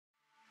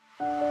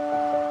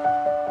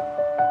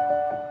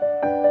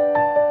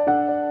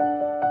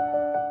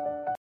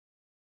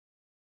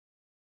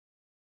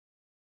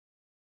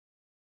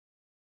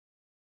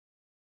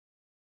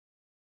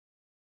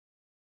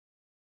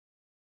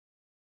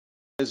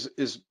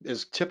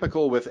Is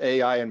typical with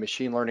AI and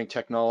machine learning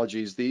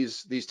technologies,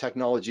 these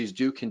technologies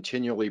do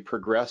continually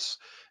progress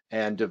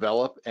and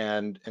develop,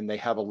 and they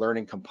have a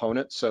learning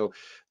component. So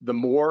the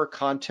more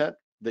content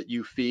that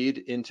you feed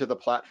into the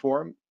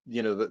platform,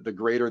 you know, the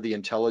greater the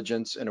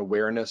intelligence and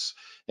awareness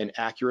and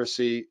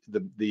accuracy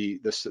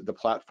the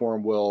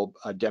platform will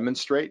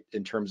demonstrate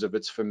in terms of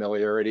its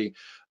familiarity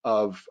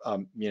of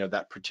you know,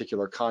 that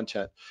particular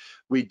content.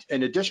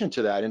 In addition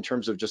to that, in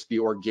terms of just the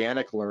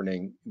organic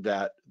learning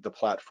that the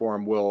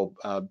platform will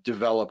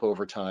develop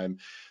over time,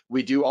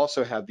 we do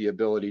also have the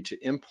ability to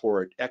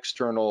import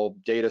external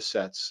data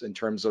sets in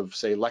terms of,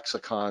 say,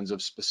 lexicons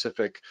of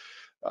specific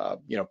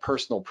you know,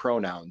 personal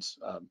pronouns.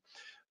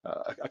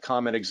 A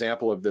common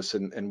example of this,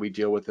 and we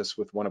deal with this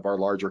with one of our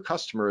larger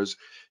customers,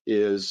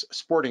 is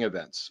sporting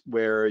events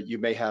where you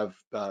may have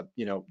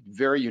you know,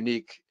 very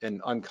unique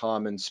and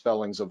uncommon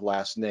spellings of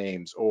last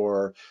names,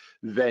 or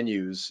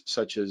venues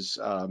such as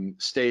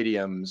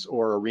stadiums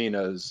or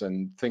arenas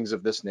and things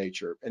of this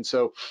nature. And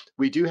so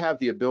we do have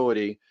the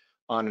ability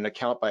on an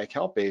account by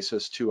account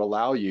basis to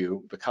allow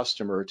you, the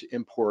customer, to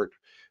import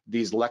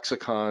these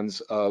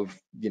lexicons of,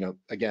 you know,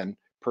 again,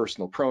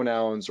 personal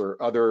pronouns or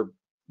other,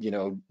 you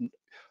know,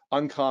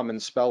 uncommon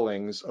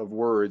spellings of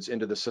words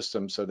into the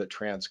system, so that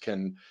Trance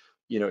can,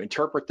 you know,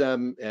 interpret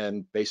them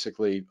and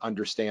basically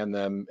understand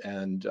them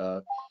and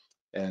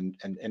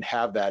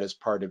have that as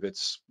part of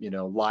its, you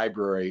know,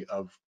 library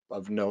of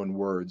known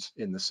words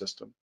in the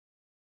system.